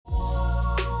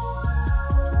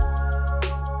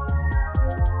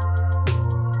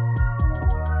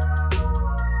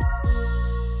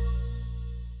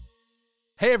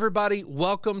Hey everybody,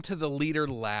 welcome to the Leader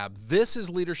Lab. This is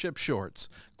Leadership Shorts,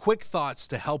 quick thoughts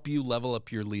to help you level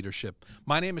up your leadership.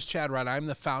 My name is Chad Wright. I'm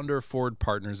the founder of Forward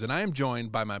Partners, and I am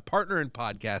joined by my partner in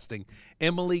podcasting,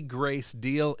 Emily Grace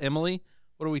Deal. Emily,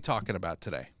 what are we talking about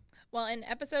today? Well, in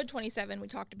episode 27, we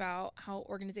talked about how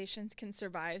organizations can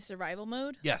survive survival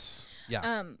mode. Yes.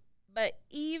 Yeah. But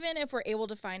even if we're able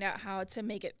to find out how to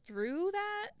make it through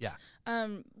that,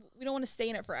 we don't want to stay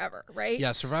in it forever, right?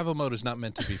 Yeah, survival mode is not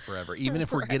meant to be forever, even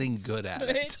if we're getting good at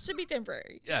it. It should be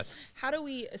temporary. Yes. How do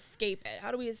we escape it?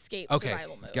 How do we escape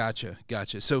survival mode?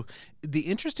 Gotcha. So the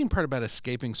interesting part about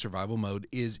escaping survival mode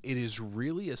is it is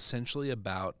really essentially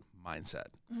about mindset.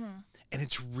 Mm-hmm. And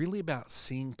it's really about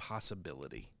seeing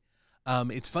possibility.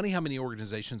 It's funny how many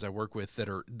organizations I work with that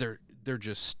are they're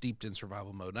just steeped in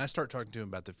survival mode. And I start talking to them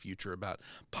about the future, about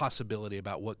possibility,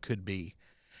 about what could be.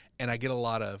 And I get a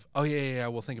lot of,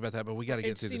 we'll think about that, but we got to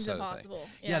get through this other thing.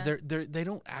 Yeah, they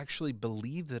don't actually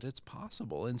believe that it's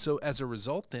possible. And so as a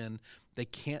result, then they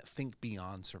can't think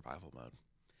beyond survival mode.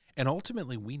 And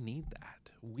ultimately, we need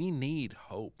that. We need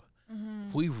hope.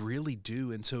 Mm-hmm. We really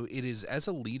do. And so it is, as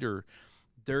a leader,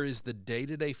 there is the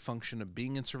day-to-day function of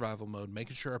being in survival mode,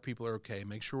 making sure our people are okay,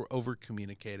 make sure we're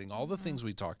over-communicating, all the things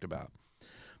we talked about.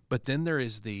 But then there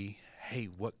is the, hey,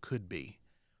 what could be?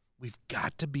 We've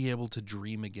got to be able to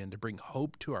dream again, to bring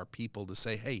hope to our people, to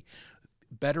say, hey,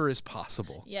 better is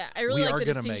possible. Yeah, I really like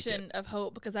the distinction of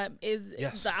hope, because that is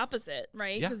the opposite,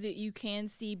 right? Because you can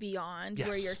see beyond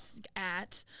where you're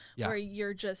at, where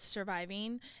you're just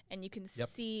surviving, and you can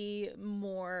see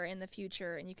more in the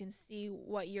future, and you can see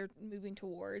what you're moving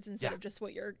towards instead of just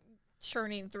what you're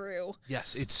churning through.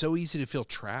 Yes, it's so easy to feel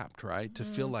trapped, right? To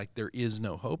feel like there is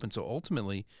no hope. And so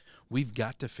ultimately, we've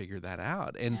got to figure that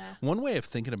out. And one way of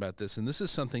thinking about this, and this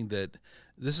is something that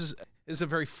is a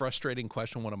very frustrating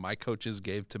question one of my coaches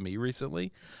gave to me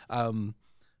recently.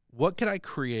 What could I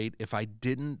create if I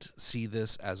didn't see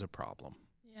this as a problem?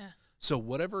 Yeah. So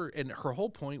whatever, and her whole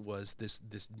point was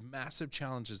this massive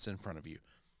challenge that's in front of you.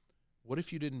 What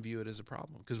if you didn't view it as a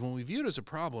problem? Because when we view it as a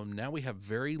problem, now we have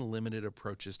very limited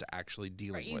approaches to actually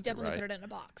dealing with it, right? You definitely put it in a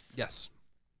box. Yes.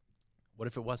 What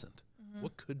if it wasn't? Mm-hmm.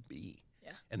 What could be?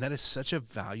 Yeah. And that is such a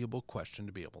valuable question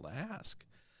to be able to ask.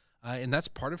 And that's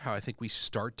part of how I think we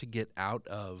start to get out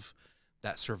of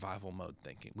that survival mode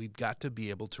thinking. We've got to be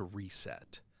able to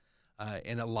reset.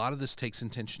 And a lot of this takes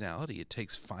intentionality. It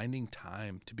takes finding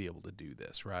time to be able to do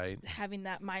this, right? Having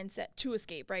that mindset to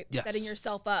escape, right? Yes. Setting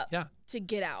yourself up to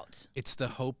get out. It's the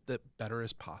hope that better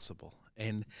is possible.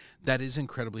 And that is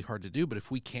incredibly hard to do. But if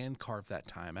we can carve that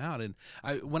time out, and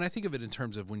when I think of it in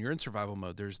terms of when you're in survival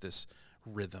mode, there's this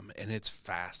rhythm, and it's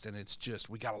fast, and it's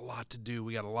just, we got a lot to do.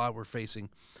 We got a lot we're facing.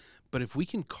 But if we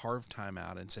can carve time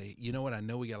out and say, you know what, I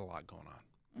know we got a lot going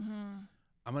on. Mm-hmm.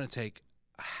 I'm going to take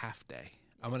a half day.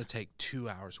 I'm going to take 2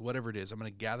 hours, whatever it is. I'm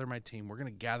going to gather my team. We're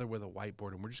going to gather with a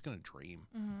whiteboard, and we're just going to dream.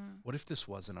 Mm-hmm. What if this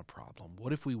wasn't a problem?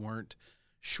 What if we weren't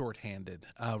shorthanded?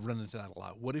 Run into that a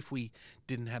lot. What if we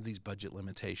didn't have these budget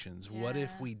limitations? Yeah. What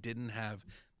if we didn't have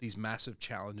these massive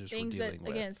challenges we're dealing with? Things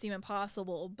that, again, seem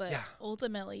impossible, but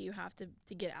ultimately you have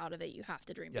to get out of it. You have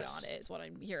to dream beyond it, is what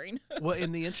I'm hearing. Well,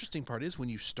 and the interesting part is when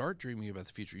you start dreaming about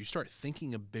the future, you start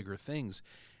thinking of bigger things.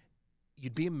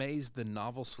 You'd be amazed the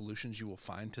novel solutions you will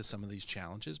find to some of these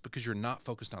challenges, because you're not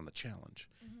focused on the challenge.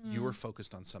 Mm-hmm. You are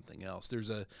focused on something else.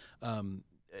 There's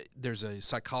a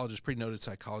psychologist, pretty noted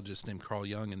psychologist named Carl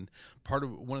Jung, and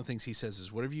one of the things he says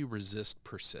is whatever you resist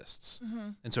persists. Mm-hmm.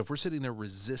 And so if we're sitting there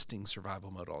resisting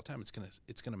survival mode all the time,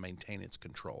 it's gonna maintain its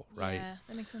control, right? Yeah,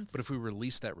 that makes sense. But if we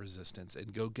release that resistance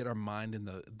and go get our mind in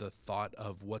the thought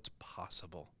of what's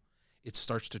possible, it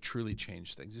starts to truly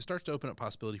change things. It starts to open up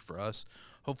possibility for us,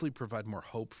 hopefully provide more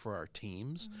hope for our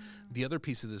teams. Mm. The other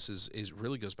piece of this is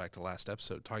really goes back to last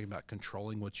episode, talking about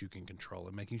controlling what you can control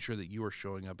and making sure that you are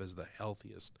showing up as the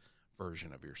healthiest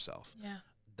version of yourself. Yeah.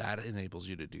 That enables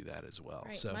you to do that as well.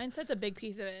 Right. So mindset's a big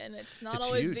piece of it, and it's not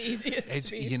always huge. The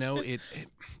easiest piece.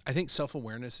 I think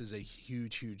self-awareness is a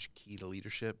huge key to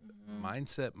leadership. Mm-hmm.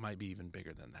 Mindset might be even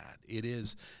bigger than that.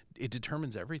 It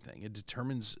determines everything. It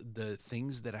determines the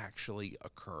things that actually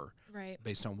occur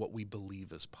based on what we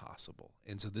believe is possible.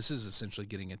 And so this is essentially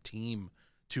getting a team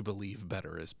to believe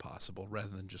better is possible rather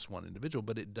than just one individual.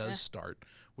 But it does start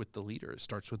with the leader. It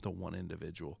starts with the one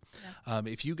individual. Yeah.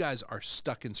 If you guys are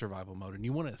stuck in survival mode and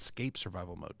you want to escape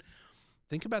survival mode,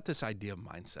 think about this idea of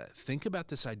mindset. Think about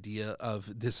this idea of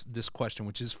this question,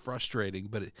 which is frustrating,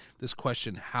 but this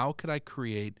question, how could I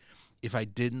create if I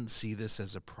didn't see this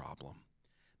as a problem?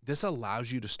 This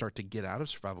allows you to start to get out of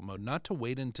survival mode, not to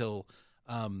wait until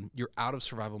you're out of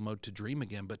survival mode to dream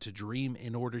again, but to dream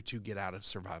in order to get out of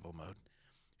survival mode.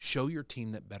 Show your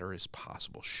team that better is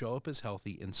possible. Show up as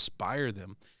healthy, inspire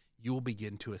them. You will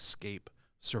begin to escape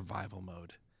survival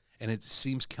mode. And it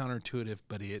seems counterintuitive,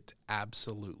 but it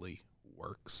absolutely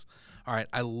works. All right.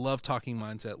 I love talking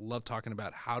mindset, love talking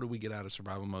about how do we get out of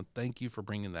survival mode. Thank you for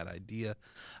bringing that idea.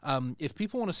 If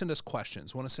people want to send us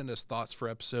questions, want to send us thoughts for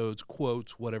episodes,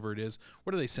 quotes, whatever it is,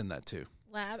 where do they send that to?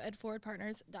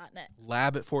 lab@forwardpartners.net.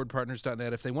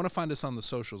 lab@forwardpartners.net. If they want to find us on the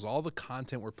socials, all the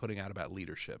content we're putting out about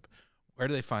leadership, where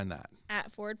do they find that?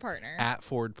 @ForwardPartner.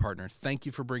 @ForwardPartner. Thank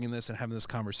you for bringing this and having this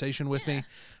conversation with me.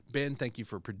 Ben, thank you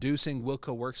for producing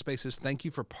Wilco Workspaces. Thank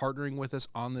you for partnering with us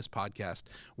on this podcast.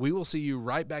 We will see you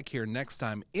right back here next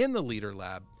time in the Leader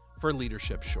Lab for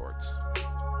Leadership Shorts.